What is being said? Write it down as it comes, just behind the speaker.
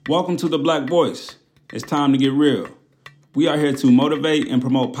Welcome to the Black Voice. It's time to get real. We are here to motivate and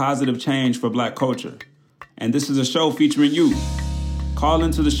promote positive change for Black culture. And this is a show featuring you. Call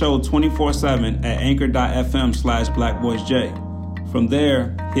into the show 24/7 at anchor.fm/blackvoicej. From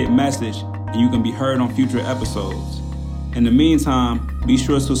there, hit message and you can be heard on future episodes. In the meantime, be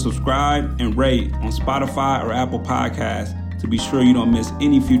sure to subscribe and rate on Spotify or Apple Podcasts to be sure you don't miss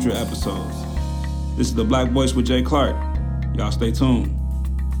any future episodes. This is the Black Voice with Jay Clark. Y'all stay tuned.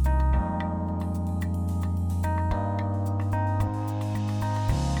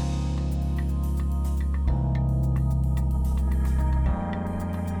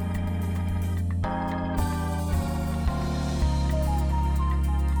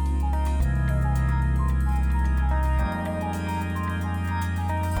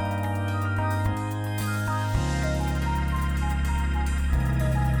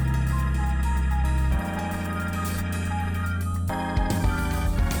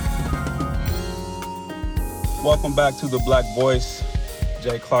 Welcome back to the Black Voice.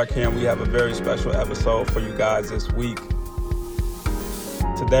 Jay Clark here, and we have a very special episode for you guys this week.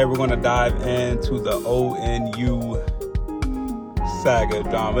 Today we're going to dive into the ONU saga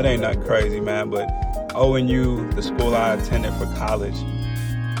drama. It ain't nothing crazy, man, but ONU, the school I attended for college,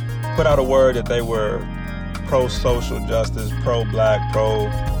 put out a word that they were pro-social justice, pro-Black,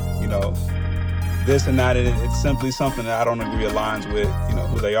 this and that, and it's simply something that I don't agree aligns with,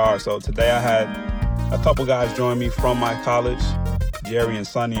 who they are. So today I had a couple guys join me from my college, Jerry and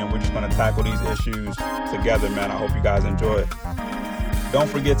Sanni, and we're just going to tackle these issues together, man. I hope you guys enjoy it. Don't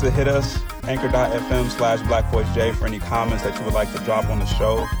forget to hit us, anchor.fm/blackvoicej, for any comments that you would like to drop on the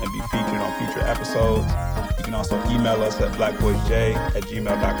show and be featured on future episodes. You can also email us at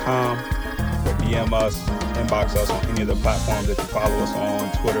blackvoicej@gmail.com or DM us, inbox us on any of the platforms that you follow us on,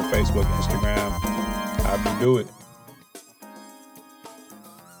 Twitter, Facebook, Instagram, however you do it.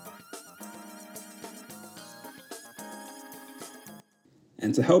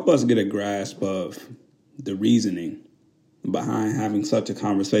 And to help us get a grasp of the reasoning behind having such a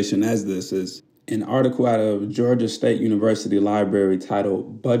conversation as this is an article out of Georgia State University Library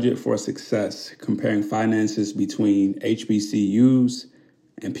titled Budget for Success, Comparing Finances Between HBCUs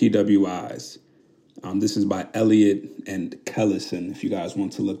and PWIs. This is by Elliott and Kellison, if you guys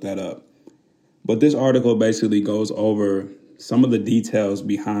want to look that up. But this article basically goes over some of the details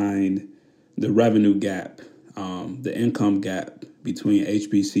behind the revenue gap, the income gap between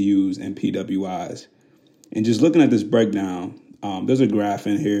HBCUs and PWIs. And just looking at this breakdown, there's a graph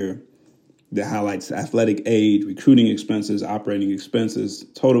in here that highlights athletic aid, recruiting expenses, operating expenses,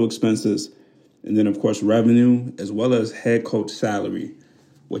 total expenses, and then, of course, revenue, as well as head coach salary,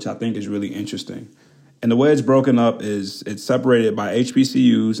 which I think is really interesting. And the way it's broken up is it's separated by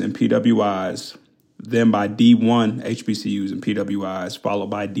HBCUs and PWIs, then by D1 HBCUs and PWIs, followed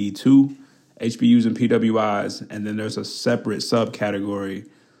by D2 HBCUs and PWIs, and then there's a separate subcategory,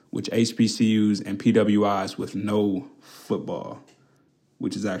 which HBCUs and PWIs with no football,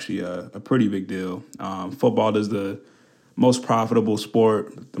 which is actually a pretty big deal. Football is the most profitable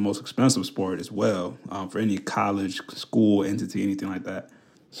sport, the most expensive sport as well, for any college, school, entity, anything like that.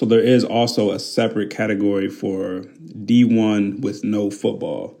 So there is also a separate category for D1 with no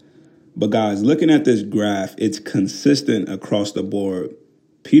football. But guys, looking at this graph, it's consistent across the board.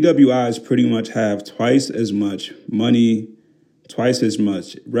 PWIs pretty much have twice as much money, twice as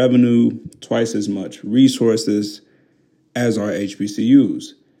much revenue, twice as much resources as our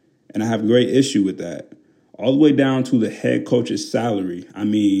HBCUs. And I have a great issue with that. All the way down to the head coach's salary. I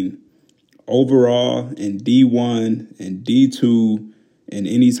mean, overall in D1 and D2 and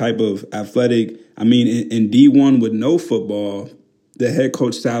any type of athletic, in D1 with no football, the head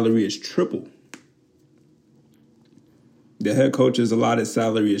coach salary is triple. The head coach's allotted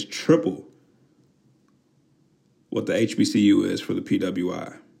salary is triple what the HBCU is for the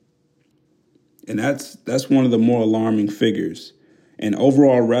PWI. And that's one of the more alarming figures. And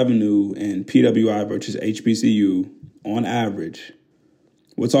overall revenue in PWI versus HBCU, on average,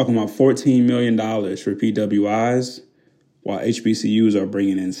 we're talking about $14 million for PWIs, while HBCUs are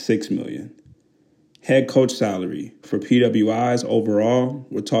bringing in $6 million. Head coach salary for PWIs overall,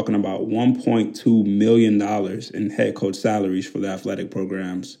 we're talking about $1.2 million in head coach salaries for the athletic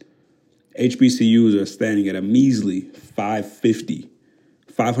programs. HBCUs are standing at a measly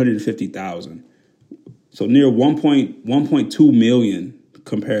 $550,000. So near 1.2 million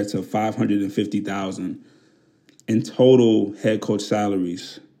compared to 550,000 in total head coach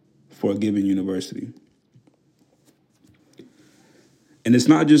salaries for a given university. And it's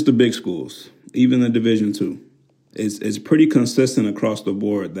not just the big schools, even the Division II. It's pretty consistent across the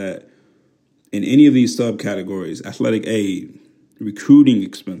board that in any of these subcategories, athletic aid, recruiting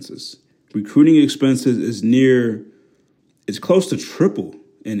expenses. Recruiting expenses it's close to triple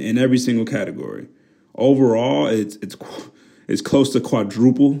in every single category. Overall, it's close to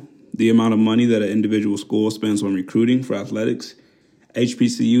quadruple the amount of money that an individual school spends on recruiting for athletics.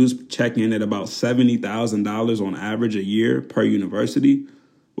 HBCUs check in at about $70,000 on average a year per university,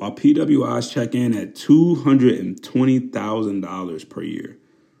 while PWIs check in at $220,000 per year.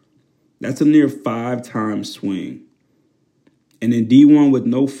 That's a near 5 times swing. And in D1 with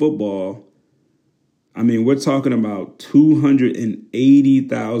no football, I mean, we're talking about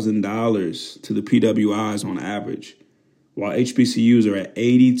 $280,000 to the PWIs on average, while HBCUs are at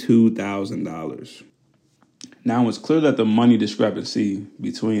 $82,000. Now, it's clear that the money discrepancy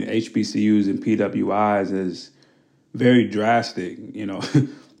between HBCUs and PWIs is very drastic.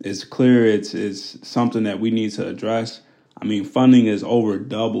 It's clear it's something that we need to address. I mean, funding is over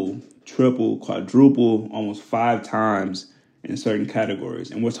double, triple, quadruple, almost 5 times in certain categories.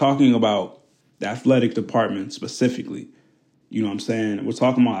 And we're talking about the athletic department specifically. You know what I'm saying? We're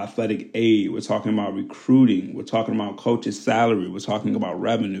talking about athletic aid. We're talking about recruiting. We're talking about coaches' salary. We're talking about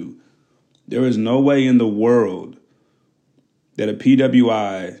revenue. There is no way in the world that a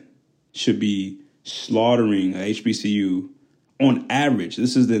PWI should be slaughtering a HBCU on average.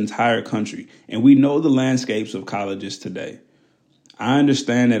 This is the entire country. And we know the landscapes of colleges today. I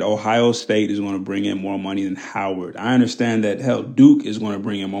understand that Ohio State is going to bring in more money than Howard. I understand that, Duke is going to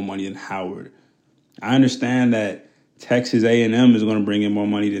bring in more money than Howard. I understand that Texas A&M is going to bring in more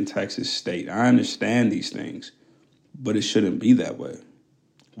money than Texas State. I understand these things, but it shouldn't be that way.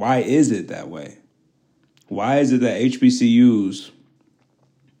 Why is it that way? Why is it that HBCUs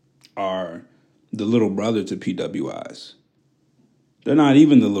are the little brother to PWIs? They're not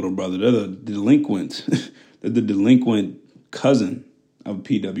even the little brother. They're the delinquent. They're the delinquent cousin of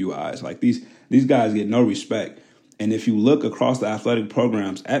PWIs. Like these guys get no respect. And if you look across the athletic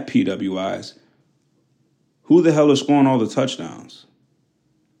programs at PWIs, who the hell is scoring all the touchdowns?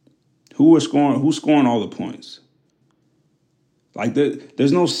 Who's scoring all the points? Like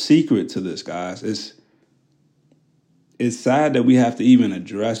there's no secret to this, guys. It's sad that we have to even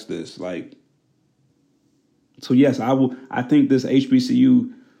address this. So yes, I think this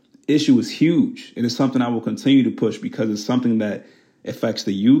HBCU issue is huge, and it's something I will continue to push because it's something that affects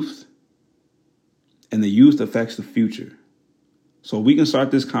the youth, and the youth affects the future. So we can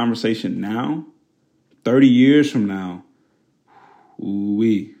start this conversation now. 30 years from now,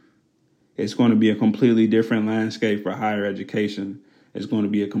 it's going to be a completely different landscape for higher education. It's going to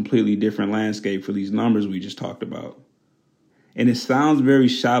be a completely different landscape for these numbers we just talked about. And it sounds very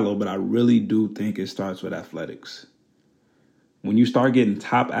shallow, but I really do think it starts with athletics. When you start getting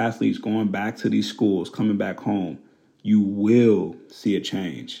top athletes going back to these schools, coming back home, you will see a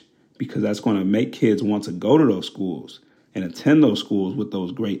change because that's going to make kids want to go to those schools and attend those schools with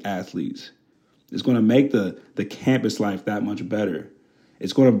those great athletes. It's going to make the campus life that much better.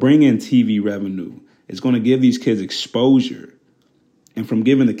 It's going to bring in TV revenue. It's going to give these kids exposure. And from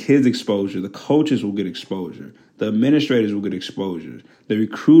giving the kids exposure, the coaches will get exposure. The administrators will get exposure. The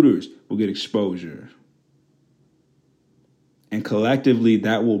recruiters will get exposure. And collectively,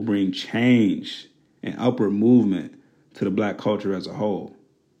 that will bring change and upward movement to the Black culture as a whole.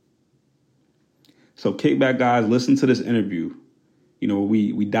 So kick back, guys, listen to this interview.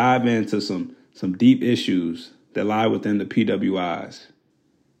 We dive into some deep issues that lie within the PWIs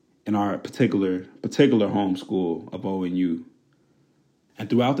in our particular home school of ONU. And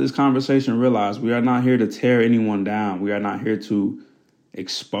throughout this conversation, realize we are not here to tear anyone down. We are not here to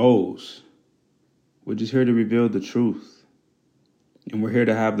expose. We're just here to reveal the truth. And we're here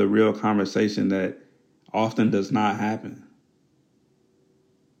to have the real conversation that often does not happen.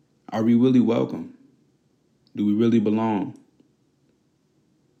 Are we really welcome? Do we really belong?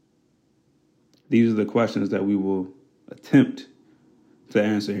 These are the questions that we will attempt to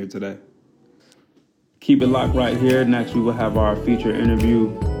answer here today. Keep it locked right here. Next, we will have our feature interview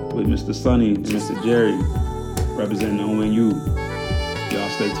with Mr. Sanni and Mr. Jerry, representing ONU. Y'all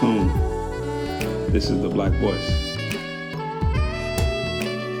stay tuned. This is The Black Voice.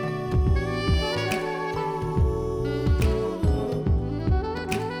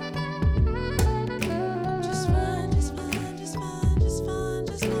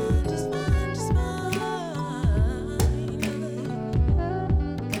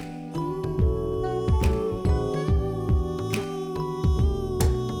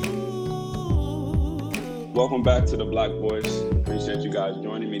 Welcome back to The Black Voice. Appreciate you guys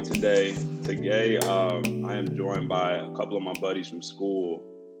joining me today. Today, I am joined by a couple of my buddies from school,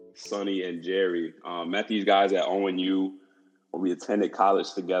 Sanni and Jerry. Met these guys at ONU when we attended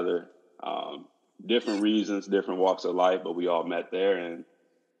college together. different reasons, different walks of life, but we all met there, and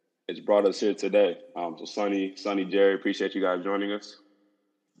it's brought us here today. So Sanni, Jerry, appreciate you guys joining us.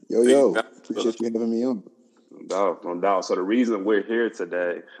 Yo, appreciate you having me on. No doubt. So the reason we're here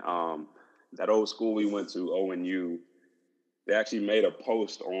today, that old school we went to, ONU, they actually made a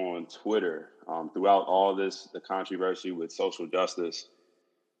post on Twitter throughout all this, the controversy with social justice.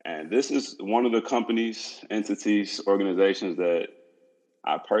 And this is one of the companies, entities, organizations that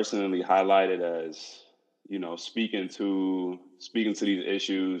I personally highlighted as, speaking to these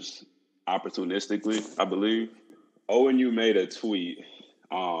issues opportunistically, I believe. ONU made a tweet,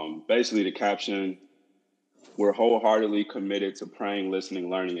 basically the caption, "We're wholeheartedly committed to praying, listening,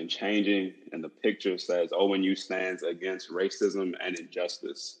 learning, and changing." And the picture says ONU stands against racism and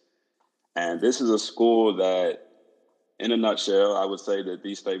injustice. And this is a school that, in a nutshell, I would say that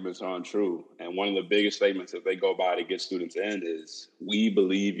these statements are untrue. And one of the biggest statements that they go by to get students in is, "We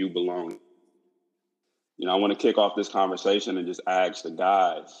believe you belong." I want to kick off this conversation and just ask the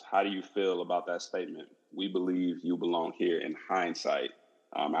guys, how do you feel about that statement? "We believe you belong here," in hindsight,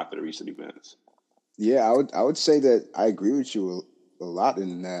 after the recent events. Yeah, I would say that I agree with you a lot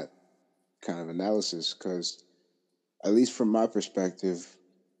in that kind of analysis, because at least from my perspective,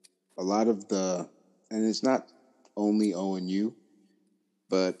 a lot of and it's not only ONU,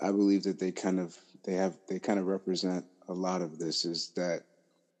 but I believe that they kind of represent a lot of this, is that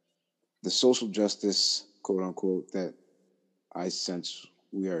the social justice, quote unquote, that I sense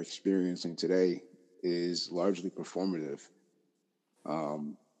we are experiencing today is largely performative.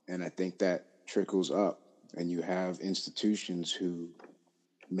 And I think that trickles up, and you have institutions who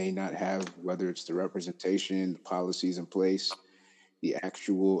may not have, whether it's the representation, the policies in place, the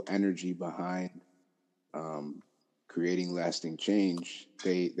actual energy behind creating lasting change.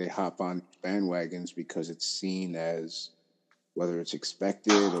 They hop on bandwagons because it's seen as, whether it's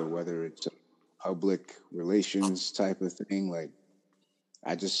expected or whether it's a public relations type of thing. Like,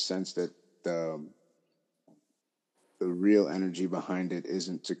 I just sense that the real energy behind it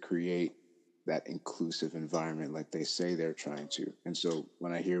isn't to create that inclusive environment like they say they're trying to. And so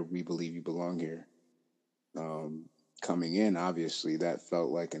when I hear "we believe you belong here," coming in, obviously that felt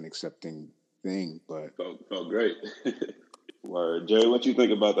like an accepting thing, but felt great. Word. Jerry, what you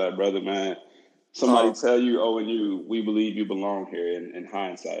think about that, brother, man? Somebody tell you, ONU, "We believe you belong here," in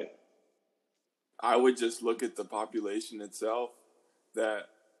hindsight. I would just look at the population itself, that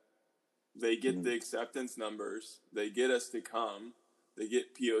they get the acceptance numbers, they get us to come, they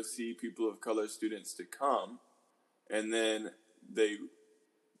get POC, people of color students, to come, and then they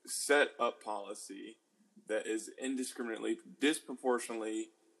set up policy that is indiscriminately,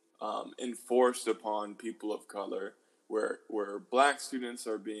 disproportionately enforced upon people of color, where black students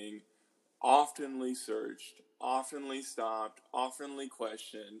are being oftenly searched, oftenly stopped, oftenly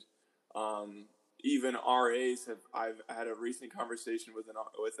questioned. Even RAs have. I've had a recent conversation with a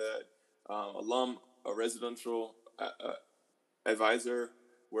residential advisor,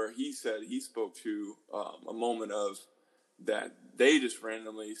 where he said he spoke to a moment of that they just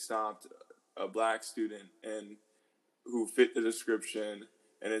randomly stopped a black student and who fit the description,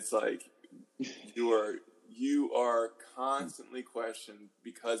 and it's like you are constantly questioned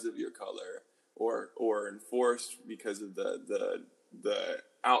because of your color, or enforced because of the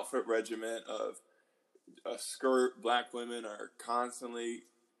outfit regiment of a skirt. Black women are constantly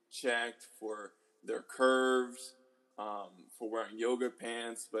checked for their curves, for wearing yoga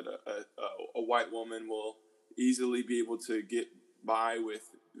pants, but a white woman will easily be able to get by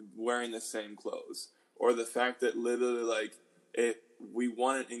with wearing the same clothes. Or the fact that literally, we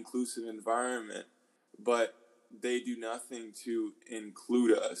want an inclusive environment, but they do nothing to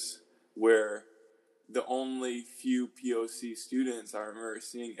include us, where the only few POC students I remember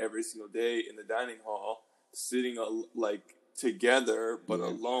seeing every single day in the dining hall, sitting together but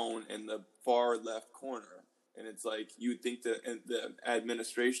alone in the far left corner. And it's like, you would think that the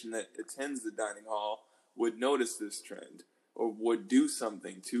administration that attends the dining hall would notice this trend, or would do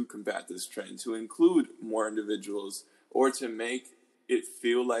something to combat this trend, to include more individuals, or to make it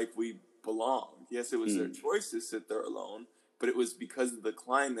feel like we belong. Yes, it was their choice to sit there alone, but it was because of the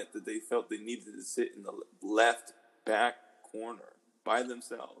climate that they felt they needed to sit in the left back corner by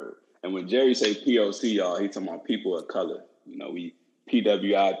themselves. And when Jerry say POC, y'all, he's talking about people of color. We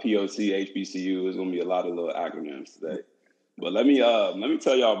PWI, POC, HBCU. There's gonna be a lot of little acronyms today. But let me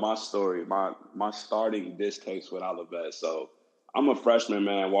tell y'all my story, my starting distaste with Olivet. So I'm a freshman,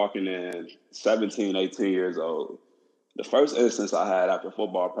 man, walking in 17, 18 years old. The first instance I had after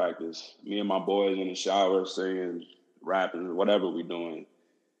football practice, me and my boys in the shower singing, rapping, whatever we doing.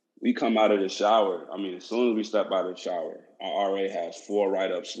 We come out of the shower. As soon as we step out of the shower, our RA has 4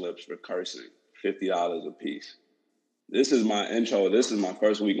 write-up slips for cursing. $50 a piece. This is my intro. This is my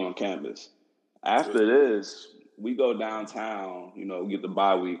first week on campus. After this, we go downtown, we get the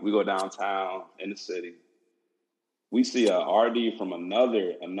bye week. We go downtown in the city. We see a RD from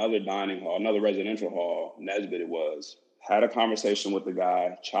another dining hall, another residential hall, Nesbitt it was, had a conversation with the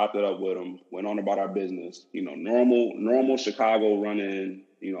guy, chopped it up with him, went on about our business, normal Chicago run-in,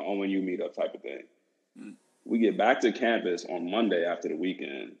 ONU meetup type of thing. Mm. We get back to campus on Monday after the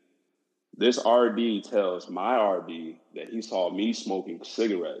weekend. This RD tells my RD that he saw me smoking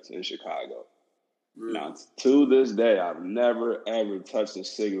cigarettes in Chicago. Really? Now, to this day, I've never, ever touched a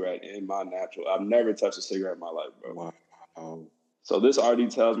cigarette I've never touched a cigarette in my life, bro. Wow. So this RD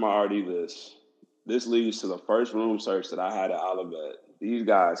tells my RD this. This leads to the first room search that I had at Olivet. These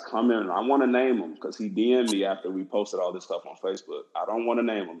guys come in, and I want to name them because he DM'd me after we posted all this stuff on Facebook. I don't want to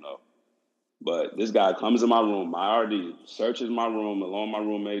name them, though. But this guy comes in my room, my RD, searches my room along with my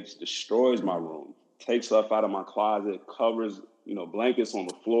roommates, destroys my room, takes stuff out of my closet, covers blankets on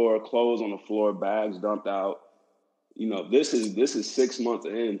the floor, clothes on the floor, bags dumped out. This is 6 months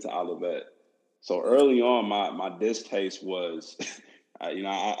into Olivet. So early on, my distaste was,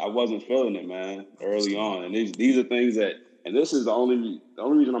 I wasn't feeling it, man, early on. And these are things that, and this is the only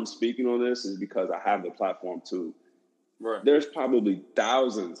reason I'm speaking on this is because I have the platform too. Right. There's probably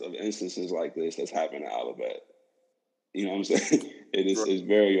thousands of instances like this that's happened at Olivet. You know what I'm saying? It's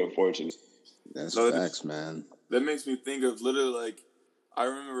very unfortunate. That's facts, man. That makes me think of literally I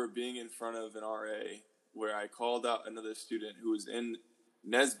remember being in front of an RA where I called out another student who was in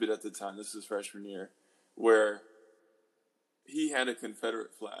Nesbitt at the time. This was freshman year, where he had a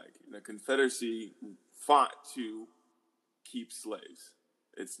Confederate flag. And the Confederacy fought to keep slaves.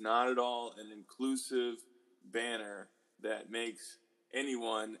 It's not at all an inclusive banner that makes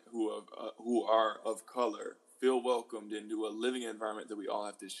anyone who are of color feel welcomed into a living environment that we all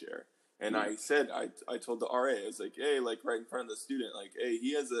have to share. And I said, I told the RA, I was like, hey, right in front of the student, hey,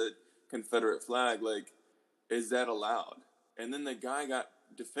 he has a Confederate flag, is that allowed? And then the guy got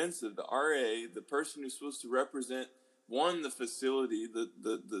defensive. The RA, the person who's supposed to represent, one, the facility,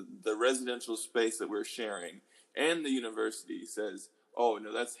 the residential space that we're sharing, and the university says, oh,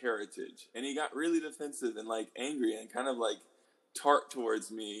 no, that's heritage. And he got really defensive and angry and kind of tart towards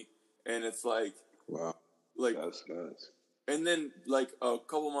me. And it's wow, that's nice. And then, a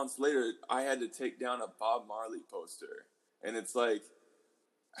couple months later, I had to take down a Bob Marley poster. And it's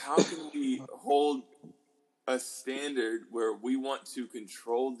how can we hold a standard where we want to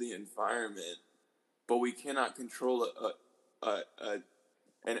control the environment, but we cannot control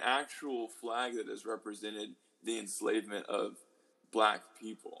an actual flag that has represented the enslavement of Black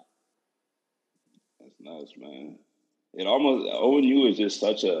people? That's nice, man. ONU is just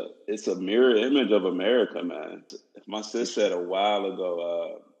it's a mirror image of America, man. My sis said a while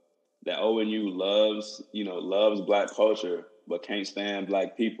ago that ONU loves Black culture, but can't stand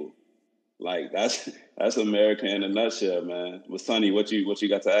Black people. That's America in a nutshell, man. But Sanni, what you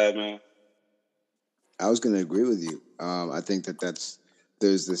got to add, man? I was going to agree with you. I think there's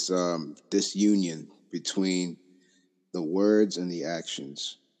this disunion between the words and the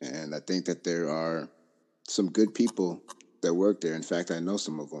actions. And I think that there are some good people that work there. In fact, I know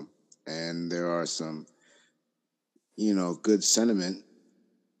some of them. And there are some, good sentiment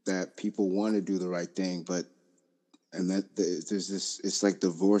that people want to do the right thing, and that there's this, it's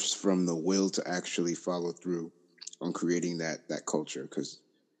divorced from the will to actually follow through on creating that culture. Because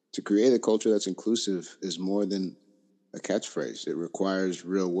to create a culture that's inclusive is more than a catchphrase. It requires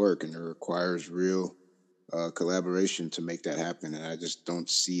real work and it requires real collaboration to make that happen. And I just don't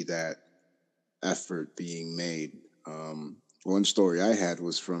see that effort being made. One story I had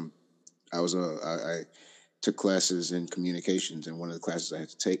was I took classes in communications, and one of the classes I had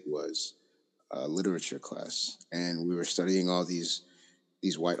to take was a literature class, and we were studying all these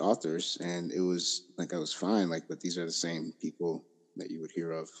white authors, and it was I was fine, but these are the same people that you would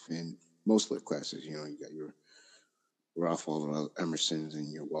hear of in most lit classes. You got your Ralph Waldo Emersons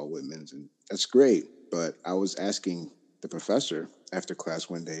and your Walt Whitmans, and that's great. But I was asking the professor after class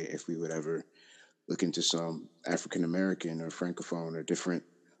one day if we would ever look into some African American or Francophone or different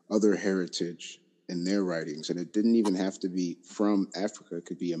other heritage in their writings. And it didn't even have to be from Africa. It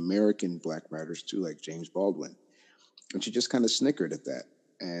could be American Black writers too, like James Baldwin. And she just kind of snickered at that.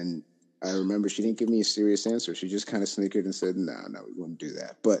 And I remember she didn't give me a serious answer. She just kind of snickered and said, no, we wouldn't do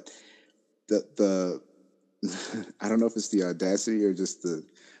that. But the I don't know if it's the audacity or just the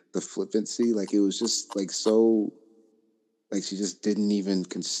flippancy. It was just so, she just didn't even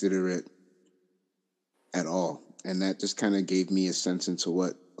consider it at all. And that just kind of gave me a sense into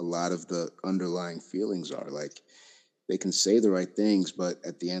what a lot of the underlying feelings are. They can say the right things, but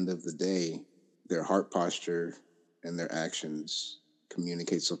at the end of the day, their heart posture and their actions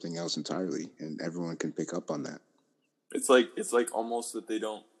communicate something else entirely, and everyone can pick up on that. It's like almost that they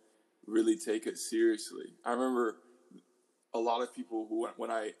don't really take it seriously. I remember a lot of people who, when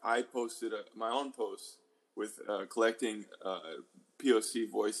I posted my own post with collecting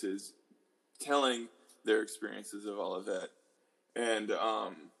POC voices telling their experiences of Olivet, and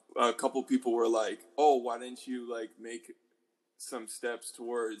a couple people were like, "Oh, why didn't you like make some steps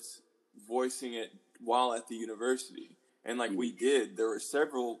towards voicing it while at the university?" And like we did, there were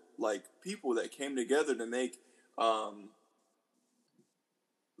several like people that came together to make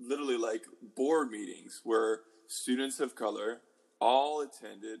literally like board meetings where students of color all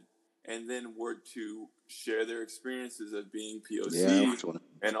attended and then were to share their experiences of being POC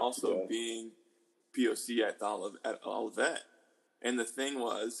and also being POC at Olivet. And the thing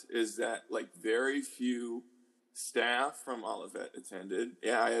is that like very few staff from Olivet attended.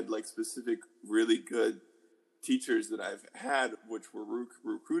 Yeah, I had like specific really good teachers that I've had which were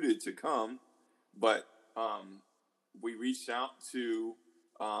recruited to come, but we reached out to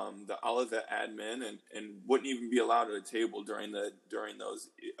the Olivet admin and wouldn't even be allowed at a table during those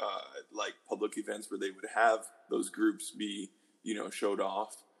like public events where they would have those groups be showed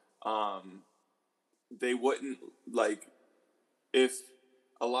off. They wouldn't like if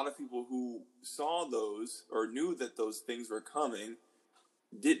a lot of people who saw those or knew that those things were coming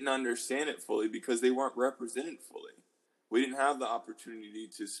didn't understand it fully because they weren't represented fully. We didn't have the opportunity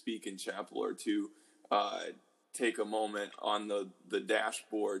to speak in chapel or to take a moment on the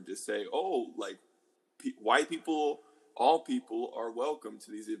dashboard to say, oh, like white people, all people are welcome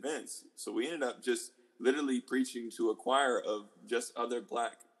to these events. So we ended up just literally preaching to a choir of just other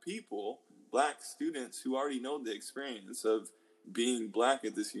black people, black students who already know the experience of being black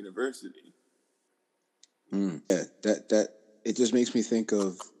at this university. Yeah, that it just makes me think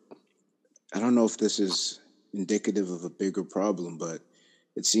of, I don't know if this is indicative of a bigger problem, but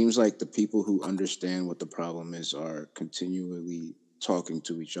it seems like the people who understand what the problem is are continually talking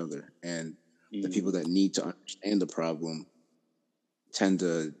to each other, and the people that need to understand the problem tend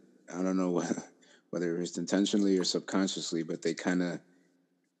to, I don't know whether it's intentionally or subconsciously, but they kind of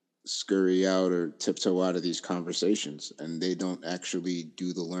scurry out or tiptoe out of these conversations, and they don't actually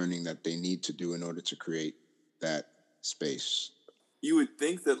do the learning that they need to do in order to create that space. You would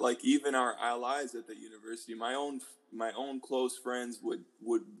think that like even our allies at the university, my own close friends would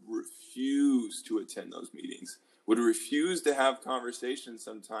refuse to attend those meetings, would refuse to have conversations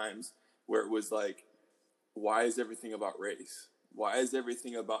sometimes where it was like, why is everything about race? Why is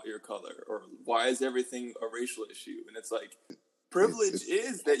everything about your color? Or why is everything a racial issue? And it's like, privilege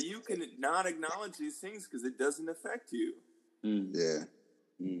is that you can not acknowledge these things because it doesn't affect you. Yeah.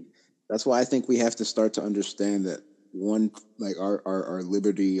 That's why I think we have to start to understand that one, like our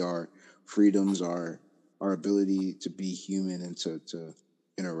liberty, our freedoms, our ability to be human and to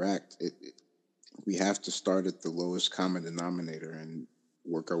interact, we have to start at the lowest common denominator and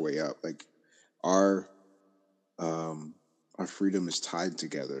work our way up. Like our freedom is tied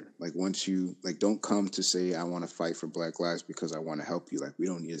together. Like once you don't come to say I want to fight for Black lives because I want to help you. Like we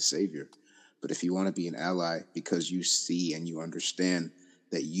don't need a savior. But if you want to be an ally because you see and you understand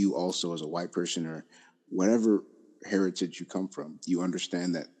that you also, as a white person or whatever heritage you come from, you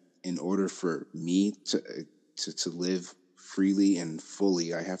understand that in order for me to live freely and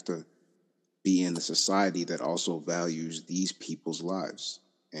fully, I have to be in a society that also values these people's lives.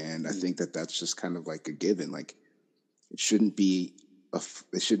 And I think that that's just kind of like a given. Like it shouldn't be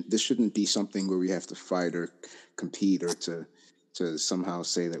this shouldn't be something where we have to fight or compete or to somehow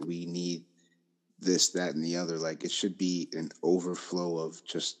say that we need this, that, and the other. Like it should be an overflow of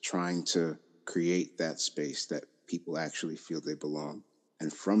just trying to create that space that people actually feel they belong.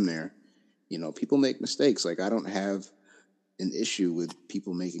 And from there, people make mistakes. Like I don't have an issue with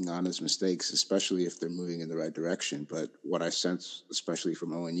people making honest mistakes, especially if they're moving in the right direction. But what I sense, especially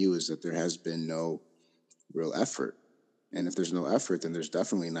from ONU, is that there has been no real effort. And if there's no effort, then there's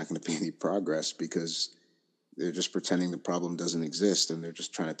definitely not going to be any progress because they're just pretending the problem doesn't exist, and they're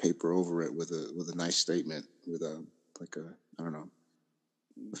just trying to paper over it with a nice statement with I don't know,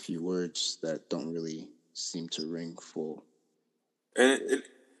 a few words that don't really seem to ring full.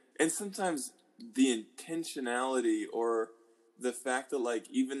 And sometimes the intentionality or the fact that like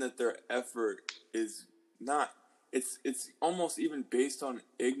even that their effort is not, it's almost even based on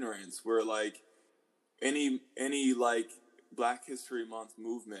ignorance, where like any like Black History Month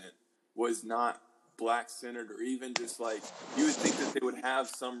movement was not black centered, or even just like you would think that they would have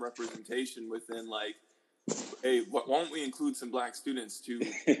some representation within like, hey, why don't we include some black students to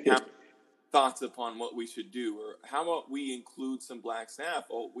have thoughts upon what we should do, or how about we include some black staff?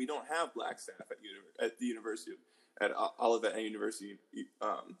 Oh, we don't have black staff at the university, at Olivet University,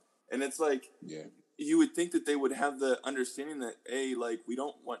 and it's like, you would think that they would have the understanding that like we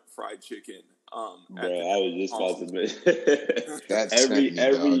don't want fried chicken. Bro, I was just about to admit that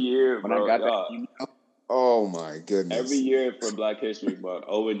every year, bro. When I got that email, oh my goodness! Every year for Black History Month,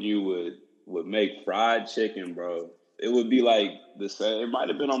 ONU would make fried chicken, bro. It would be like the same. It might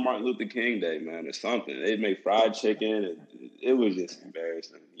have been on Martin Luther King Day, man, or something. They'd make fried chicken. And it was just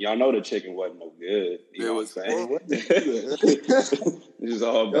embarrassing. Y'all know the chicken wasn't no good. You know what I'm saying? It's just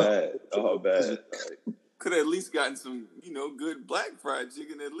all bad. All bad. Like, could have at least gotten some, good black fried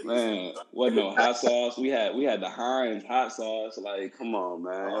chicken at least. Man, wasn't no hot sauce. We had the Heinz hot sauce. Like, come on,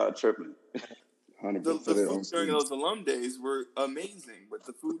 man. Y'all tripping. 100%. The food during those alum days were amazing, but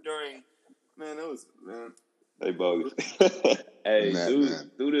the food during, they bogus. Hey,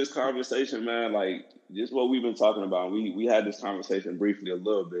 through this conversation, man, like, just what we've been talking about, we had this conversation briefly a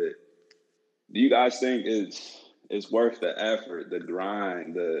little bit. Do you guys think it's worth the effort, the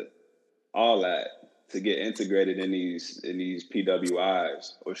grind, all that to get integrated in these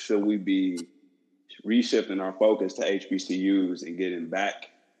PWIs, or should we be reshifting our focus to HBCUs and getting back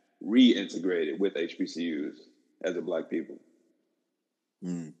reintegrated with HBCUs as a Black people?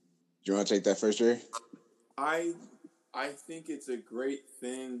 Do you want to take that first, Jerry? I think it's a great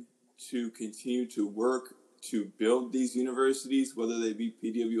thing to continue to work to build these universities, whether they be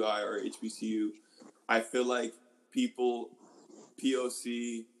PWI or HBCU. I feel like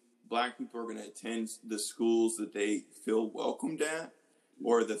POC, Black people are going to attend the schools that they feel welcomed at,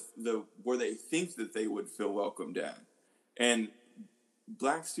 or where they think that they would feel welcomed at. And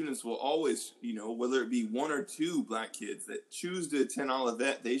Black students will always, whether it be one or two Black kids that choose to attend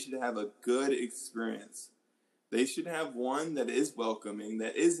Olivet, they should have a good experience. They should have one that is welcoming,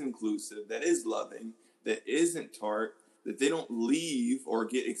 that is inclusive, that is loving, that isn't tart, that they don't leave or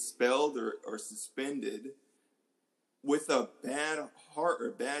get expelled or suspended with a bad heart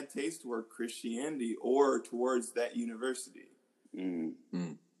or bad taste toward Christianity or towards that university. Good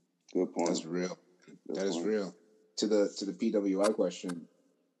point. That's real. That is real. To the PWI question,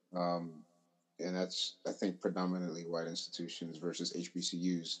 and that's, I think, predominantly white institutions versus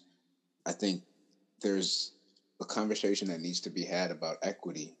HBCUs. I think there's a conversation that needs to be had about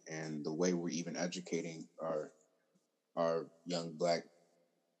equity and the way we're even educating our young Black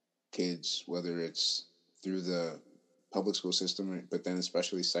kids, whether it's through the public school system, but then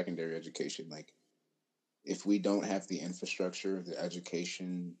especially secondary education. Like, if we don't have the infrastructure, the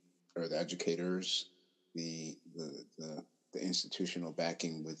education, or the educators, the institutional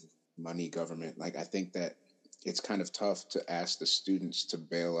backing with money, government, like, I think that it's kind of tough to ask the students to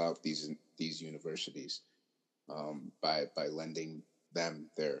bail out these universities by lending them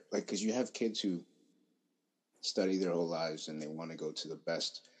their, like, because you have kids who study their whole lives and they want to go to the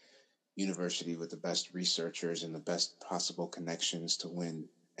best university with the best researchers and the best possible connections to win.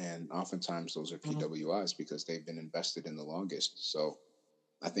 And oftentimes those are PWIs because they've been invested in the longest. So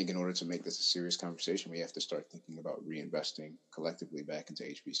I think in order to make this a serious conversation, we have to start thinking about reinvesting collectively back into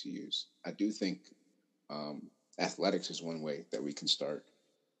HBCUs. I do think athletics is one way that we can start,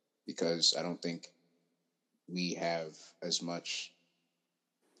 because I don't think we have as much,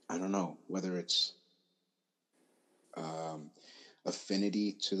 I don't know, whether it's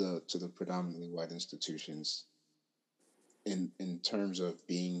affinity to the predominantly white institutions in terms of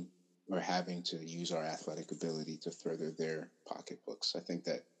being or having to use our athletic ability to further their pocketbooks. I think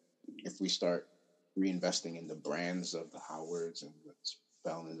that if we start reinvesting in the brands of the Howards and the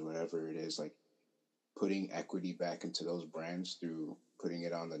Spellmans, whatever it is, like putting equity back into those brands through putting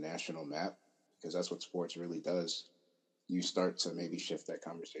it on the national map, because that's what sports really does, you start to maybe shift that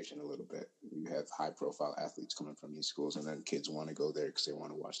conversation a little bit. You have high-profile athletes coming from these schools, and then kids want to go there because they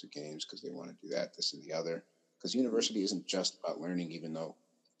want to watch the games, because they want to do that, this and the other. Because university isn't just about learning, even though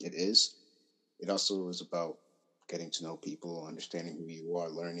it is. It also is about getting to know people, understanding who you are,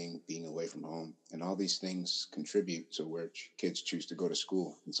 learning, being away from home. And all these things contribute to where kids choose to go to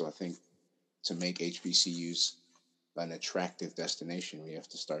school. And so I think to make HBCUs an attractive destination, we have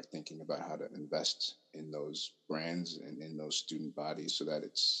to start thinking about how to invest in those brands and in those student bodies so that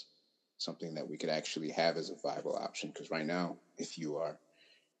it's something that we could actually have as a viable option. Because right now, if you are,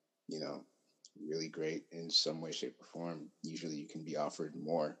 really great in some way, shape, or form, usually you can be offered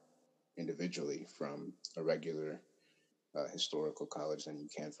more individually from a regular historical college than you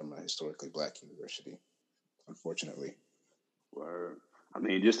can from a historically Black university, unfortunately. Word. I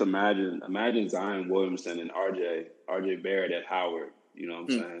mean, just imagine Zion Williamson and RJ Barrett at Howard. You know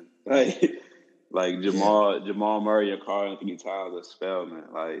what I'm saying? Like Jamal Murray and Karl Anthony Towns at Spelman.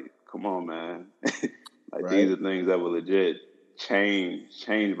 Like, come on, man. Like, right? These are things that will legit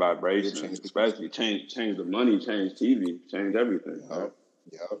change vibrations, especially change the money, change TV, change everything.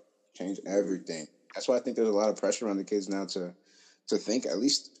 Yep. Change everything. That's why I think there's a lot of pressure on the kids now to think, at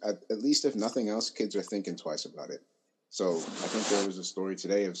least if nothing else, kids are thinking twice about it. So I think there was a story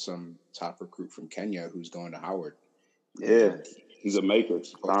today of some top recruit from Kenya who's going to Howard. Yeah, he's a maker,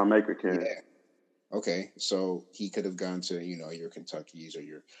 Tom Maker kid. Yeah. Okay, so he could have gone to, your Kentuckys or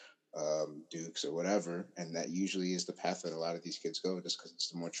your Dukes or whatever, and that usually is the path that a lot of these kids go, just because it's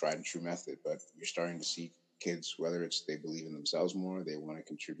the more tried and true method. But you're starting to see kids, whether it's they believe in themselves more, they want to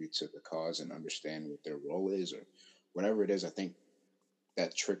contribute to the cause and understand what their role is, or whatever it is. I think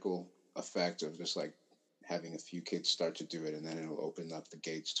that trickle effect of just like having a few kids start to do it, and then it'll open up the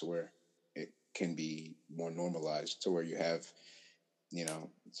gates to where it can be more normalized, to where you have,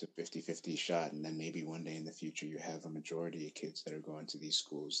 it's a 50-50 shot. And then maybe one day in the future, you have a majority of kids that are going to these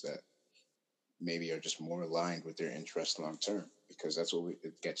schools that maybe are just more aligned with their interests long term, because that's what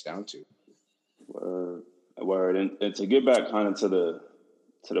it gets down to. Word. And to get back kind of to the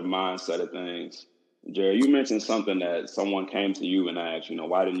mindset of things, Jerry, you mentioned something that someone came to you and asked,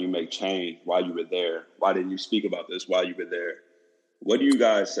 why didn't you make change while you were there? Why didn't you speak about this while you were there? What do you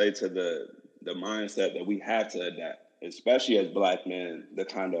guys say to the mindset that we have to adapt, especially as Black men, the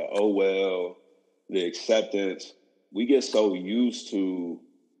kind of, the acceptance? We get so used to,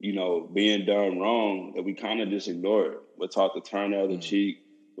 being done wrong that we kind of just ignore it. We're taught to turn the other cheek.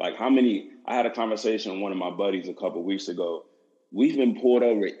 Like, I had a conversation with one of my buddies a couple of weeks ago. We've been pulled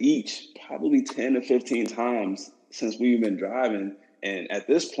over each probably 10 to 15 times since we've been driving. And at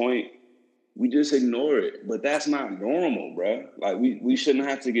this point, we just ignore it. But that's not normal, bro. Like, we shouldn't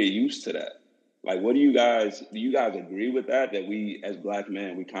have to get used to that. Like, do you guys agree with that we, as Black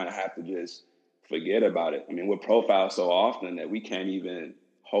men, we kind of have to just forget about it? I mean, we're profiled so often that we can't even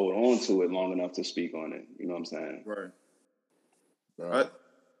hold on to it long enough to speak on it. You know what I'm saying? Right.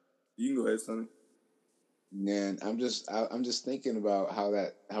 You can go ahead, Sanni. Man, I'm just thinking about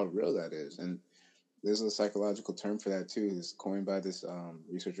how real that is. And there's a psychological term for that too. It's coined by this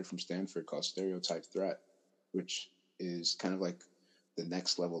researcher from Stanford called stereotype threat, which is kind of like the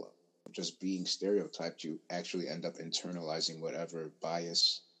next level of just being stereotyped. You actually end up internalizing whatever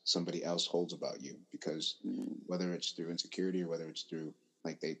bias somebody else holds about you, because whether it's through insecurity or whether it's through,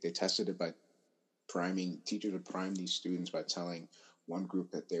 like, they tested it by teachers would prime these students by telling one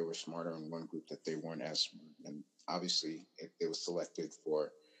group that they were smarter and one group that they weren't as smart. And obviously it was selected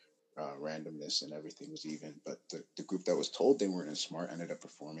for randomness, and everything was even. But the group that was told they weren't as smart ended up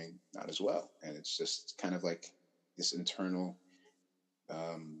performing not as well. And it's just kind of like this internal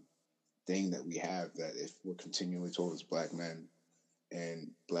thing that we have, that if we're continually told as Black men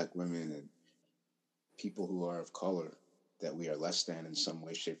and Black women and people who are of color that we are less than in some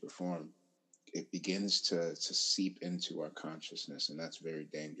way, shape, or form, it begins to seep into our consciousness, and that's very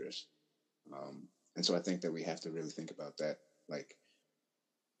dangerous. And so I think that we have to really think about that. Like,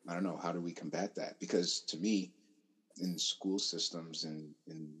 I don't know, how do we combat that? Because to me, in school systems and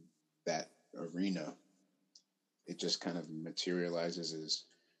in that arena, it just kind of materializes as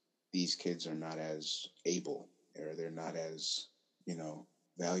these kids are not as able, or they're not as,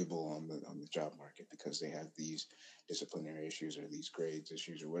 valuable on the job market because they have these disciplinary issues or these grades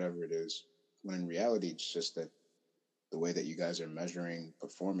issues or whatever it is. When in reality, it's just that the way that you guys are measuring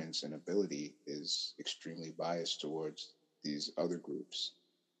performance and ability is extremely biased towards these other groups.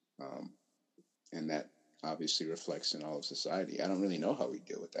 And that obviously reflects in all of society. I don't really know how we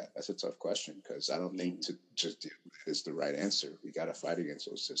deal with that. That's a tough question, because I don't think to just deal with it is the right answer. We got to fight against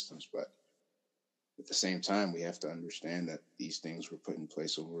those systems. But at the same time, we have to understand that these things were put in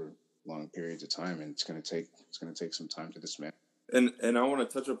place over long periods of time, and it's going to take some time to dismantle. And I want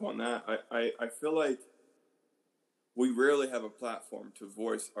to touch upon that. I feel like we rarely have a platform to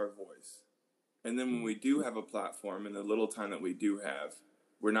voice our voice. And then when we do have a platform, and the little time that we do have,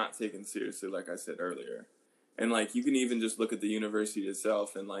 we're not taken seriously, like I said earlier. And, like, you can even just look at the university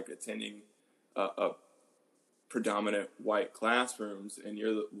itself and, like, attending a predominant white classrooms, and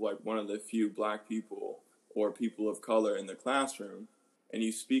you're, like, one of the few Black people or people of color in the classroom, and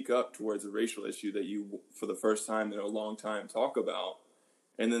you speak up towards a racial issue that you, for the first time in a long time, talk about,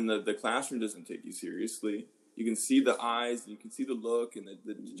 and then the classroom doesn't take you seriously. You can see the eyes, and you can see the look, and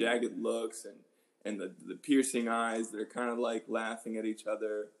the jagged looks, and the piercing eyes. They're kind of like laughing at each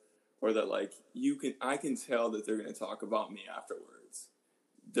other, or that, like, I can tell that they're going to talk about me afterwards.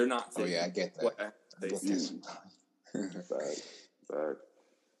 They're not taking I get that. They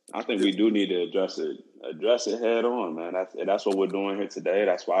I think we do need to address it head on, man. That's what we're doing here today.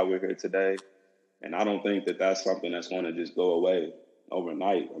 That's why we're here today. And I don't think that that's something that's going to just go away.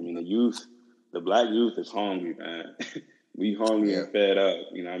 overnight. I mean, the black youth is hungry, man. We hungry and fed up.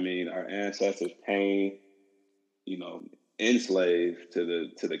 You know what I mean? Our ancestors pain, you know, enslaved to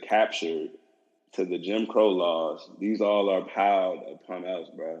the captured, to the Jim Crow laws. These all are piled upon us,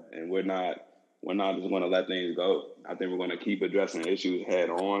 bro. And we're not just going to let things go. I think we're going to keep addressing issues head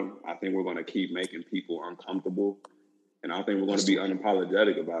on. I think we're going to keep making people uncomfortable. And I think we're going to be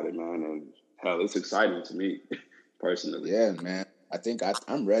unapologetic about it, man. And hell, it's exciting to me, personally. Yeah, man. I think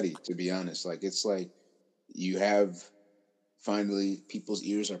I'm ready, to be honest. Like, it's like you have finally people's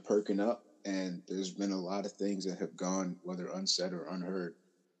ears are perking up, and there's been a lot of things that have gone, whether unsaid or unheard,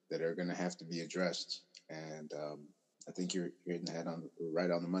 that are going to have to be addressed. And I think you're hitting the head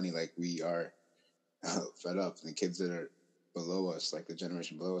right on the money. Like, we are fed up. And the kids that are below us, like the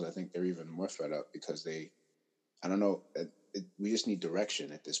generation below us, I think they're even more fed up because I don't know, we just need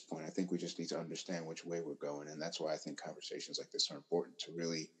direction at this point. I think we just need to understand which way we're going. And that's why I think conversations like this are important, to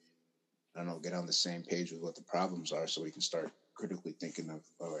really, I don't know, get on the same page with what the problems are so we can start critically thinking of,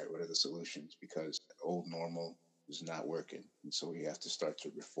 all right, what are the solutions? Because old normal is not working. And so we have to start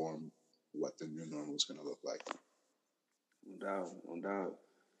to reform what the new normal is going to look like. No doubt.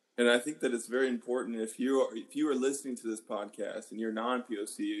 And I think that it's very important if you are listening to this podcast and you're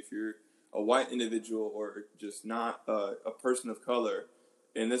non-POC, if you're a white individual or just not a person of color,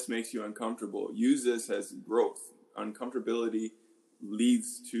 and this makes you uncomfortable, use this as growth. Uncomfortability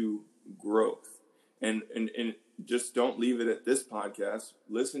leads to growth. And just don't leave it at this podcast.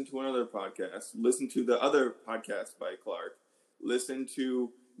 Listen to another podcast. Listen to the other podcast by Clark. Listen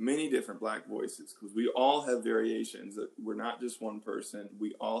to many different black voices, because we all have variations. We're not just one person.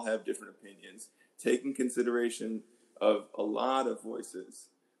 We all have different opinions. Take in consideration of a lot of voices,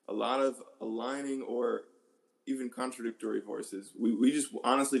 a lot of aligning or even contradictory voices. We just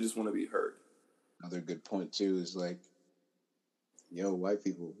honestly just want to be heard. Another good point too is like, yo, white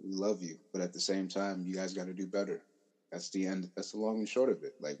people, we love you, but at the same time, you guys got to do better. That's the end. That's the long and short of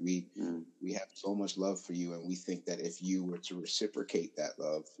it. Like, we have so much love for you, and we think that if you were to reciprocate that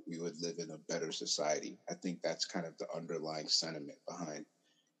love, we would live in a better society. I think that's kind of the underlying sentiment behind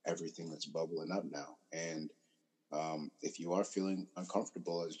everything that's bubbling up now. And if you are feeling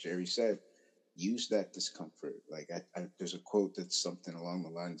uncomfortable, as Jerry said, use that discomfort. Like, there's a quote that's something along the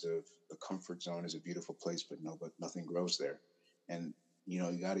lines of, the comfort zone is a beautiful place, but nothing grows there. And, you know,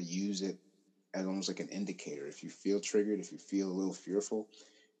 you got to use it as almost like an indicator. If you feel triggered, if you feel a little fearful,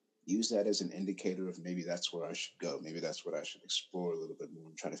 use that as an indicator of maybe that's where I should go. Maybe that's what I should explore a little bit more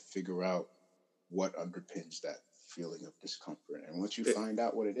and try to figure out what underpins that feeling of discomfort. And once you find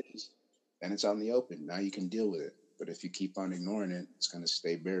out what it is, then it's out in the open. Now you can deal with it. But if you keep on ignoring it, it's going to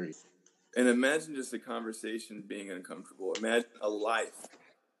stay buried. And imagine just a conversation being uncomfortable. Imagine a life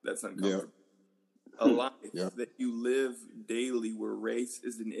that's uncomfortable. Yeah. A life that you live daily where race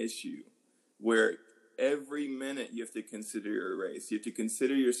is an issue, where every minute you have to consider your race. You have to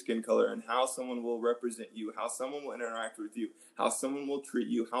consider your skin color and how someone will represent you, how someone will interact with you, how someone will treat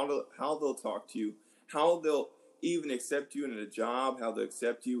you, how they'll talk to you, how they'll even accept you in a job, how they'll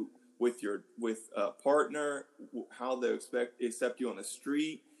accept you with a partner, how they'll accept you on the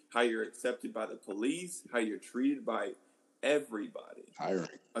street, how you're accepted by the police, how you're treated by everybody. Hiring.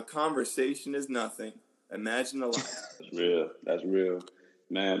 A conversation is nothing. Imagine a life. That's real.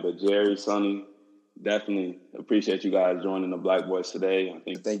 Man, but Jerry, Sanni, definitely appreciate you guys joining the Black Boys today.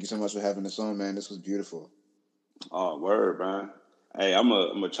 Thank you so much for having us on, man. This was beautiful. Oh, word, man. Hey, I'm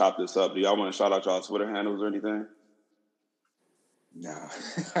gonna chop this up. Do y'all want to shout out y'all Twitter handles or anything? Nah.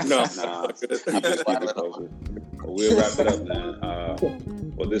 Keep it closer. We'll wrap it up, man.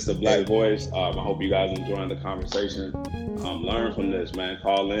 Well, this is the Black Voice. I hope you guys enjoying the conversation. Learn from this, man.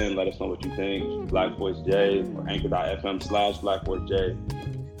 Call in, let us know what you think. Black Voice J or anchor.fm/Black Voice J.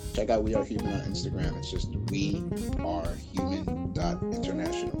 Check out We Are Human on Instagram. It's just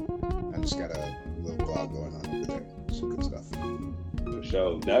wearehuman.international. I just got a little blog going on over there. Some good stuff. For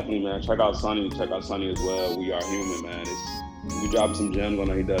sure. Definitely, man. Check out Sanni. Check out Sanni as well. We Are Human, man. We dropping some gems on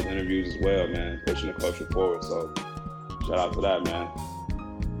there. He does interviews as well, man. Pushing the culture forward. So shout out to that, man.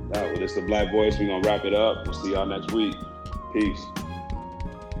 Well, this is the Black Voice. We're going to wrap it up. We'll see y'all next week. Peace.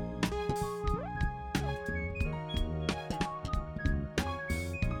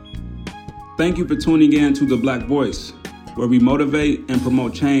 Thank you for tuning in to The Black Voice, where we motivate and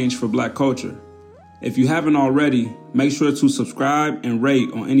promote change for Black culture. If you haven't already, make sure to subscribe and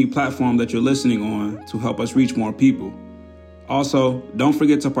rate on any platform that you're listening on to help us reach more people. Also, don't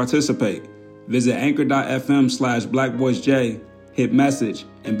forget to participate. Visit anchor.fm/BlackVoiceJ, hit message,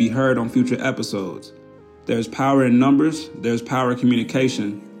 and be heard on future episodes. There's power in numbers, there's power in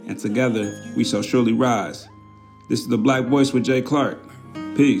communication, and together we shall surely rise. This is The Black Voice with Jay Clark.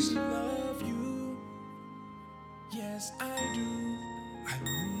 Peace. Love you. Yes, I do. I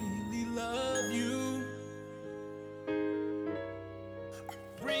really love you.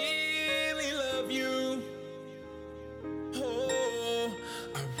 I really love you. Oh,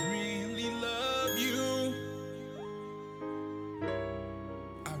 I really love you.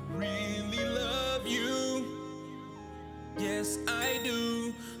 I really love you. Yes, I do.